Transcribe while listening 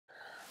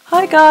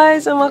Hi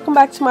guys, and welcome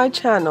back to my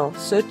channel.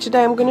 So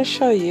today I'm going to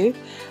show you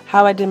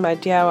how I did my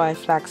DIY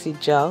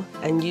flaxseed gel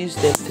and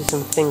used it for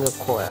some finger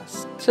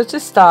coils. So to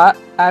start,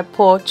 I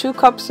pour 2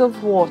 cups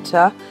of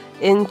water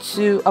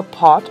into a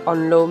pot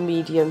on low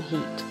medium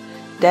heat.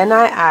 Then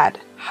I add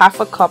half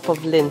a cup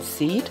of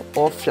linseed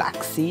or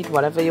flaxseed,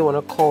 whatever you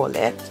want to call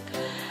it,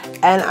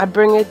 and I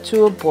bring it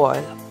to a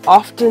boil,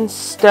 often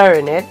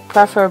stirring it,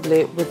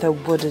 preferably with a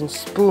wooden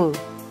spoon.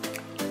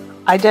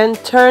 I then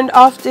turned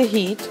off the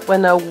heat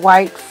when a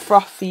white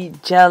frothy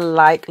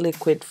gel-like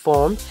liquid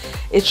formed.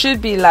 It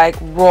should be like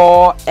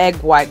raw egg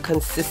white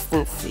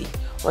consistency.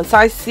 Once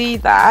I see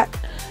that,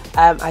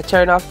 I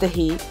turn off the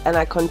heat and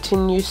I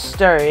continue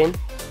stirring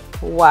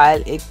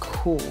while it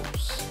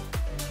cools.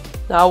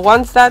 Now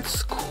once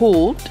that's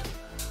cooled,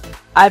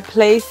 I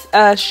place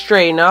a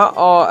strainer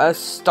or a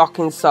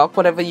stocking sock,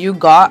 whatever you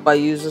got. I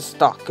use a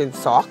stocking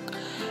sock.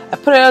 I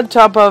put it on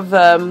top of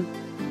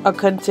a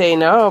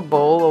container or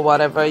bowl or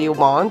whatever you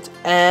want,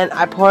 and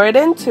I pour it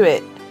into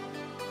it,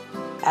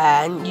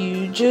 and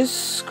you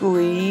just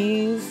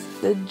squeeze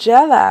the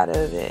gel out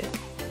of it,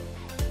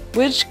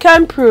 which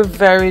can prove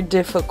very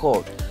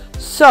difficult.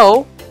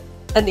 So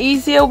an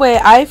easier way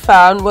I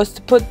found was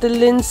to put the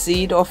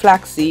linseed or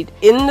flaxseed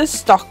in the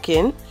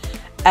stocking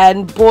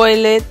and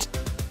boil it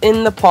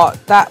in the pot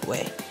that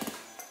way,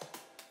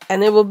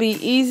 and it will be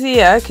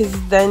easier because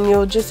then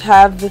you'll just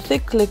have the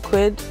thick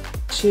liquid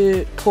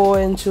to pour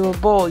into a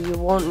bowl. You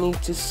won't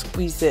need to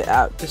squeeze it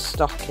out the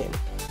stocking.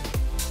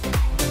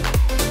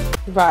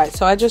 Right,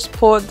 so I just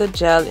poured the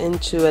gel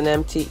into an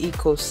empty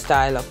eco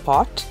styler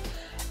pot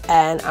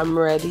and I'm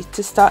ready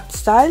to start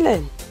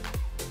styling.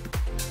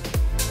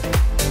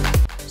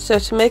 So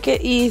to make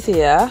it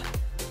easier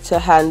to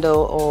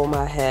handle all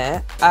my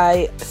hair,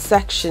 I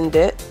sectioned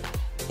it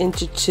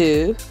into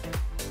 2,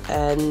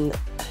 and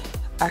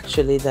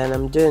actually then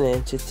I'm doing it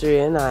into 3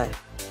 and 9.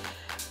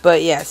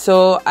 But yeah,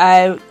 so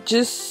I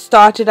just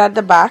started at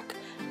the back,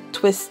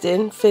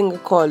 twisting, finger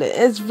coiling.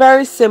 It's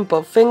very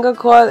simple. Finger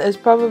coil is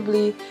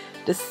probably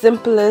the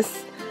simplest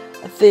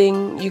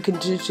thing you can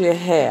do to your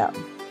hair.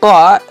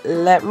 But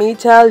let me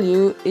tell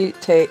you, it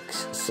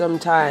takes some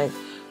time.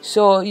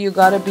 So you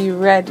gotta be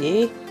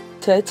ready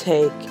to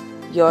take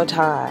your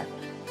time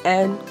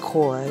and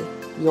coil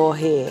your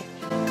hair.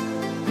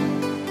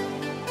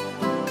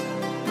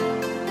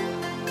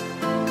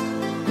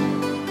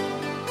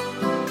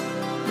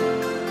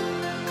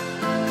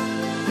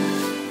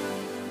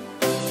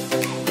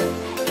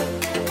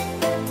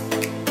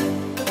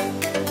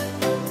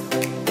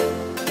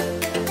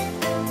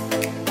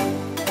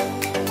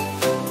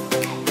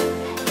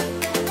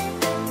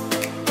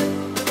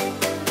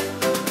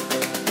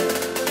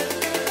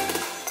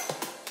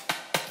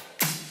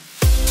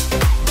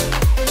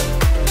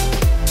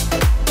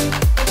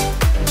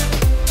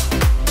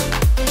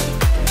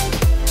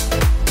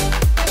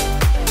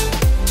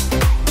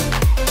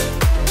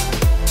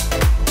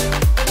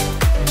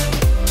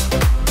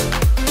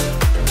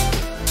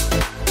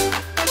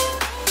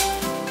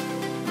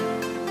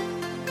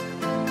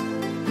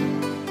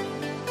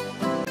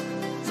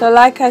 So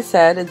like I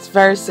said, it's a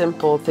very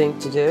simple thing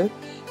to do.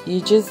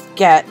 You just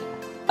get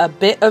a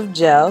bit of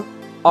gel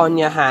on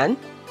your hand.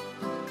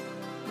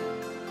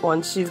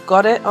 Once you've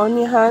got it on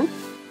your hand,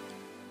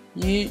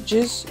 you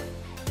just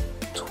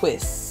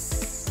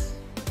twist,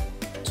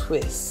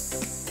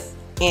 twist,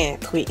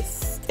 and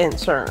twist, and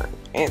turn,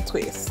 and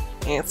twist,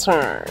 and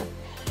turn.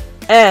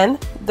 And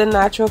the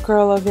natural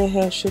curl of your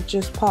hair should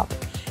just pop.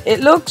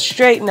 It looks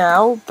straight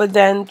now, but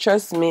then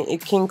trust me,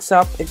 it kinks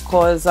up, it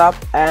coils up,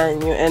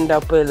 and you end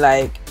up with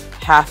like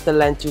half the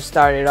length you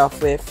started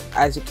off with.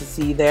 As you can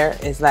see there,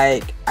 it's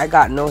like I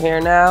got no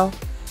hair now.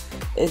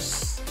 It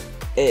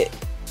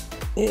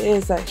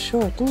is like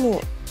short,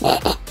 isn't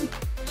it?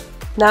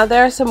 Now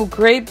there are some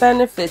great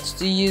benefits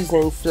to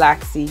using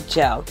flaxseed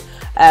gel,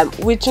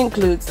 which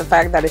includes the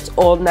fact that it's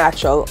all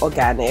natural,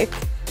 organic.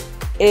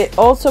 It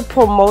also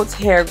promotes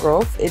hair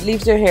growth. It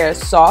leaves your hair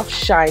soft,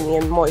 shiny,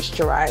 and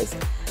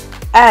moisturized.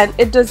 And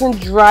it doesn't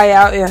dry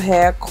out your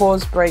hair,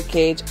 cause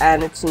breakage,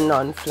 and it's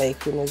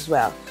non-flaking as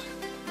well.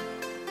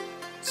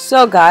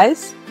 So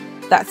guys,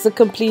 that's the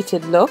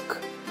completed look.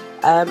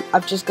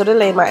 I've just got to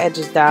lay my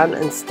edges down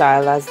and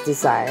style as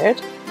desired.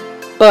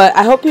 But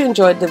I hope you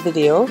enjoyed the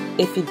video.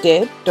 If you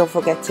did, don't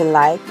forget to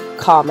like,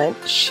 comment,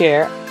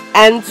 share,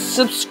 and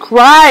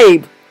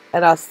subscribe.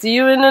 And I'll see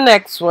you in the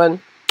next one.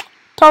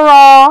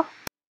 Ta-ra!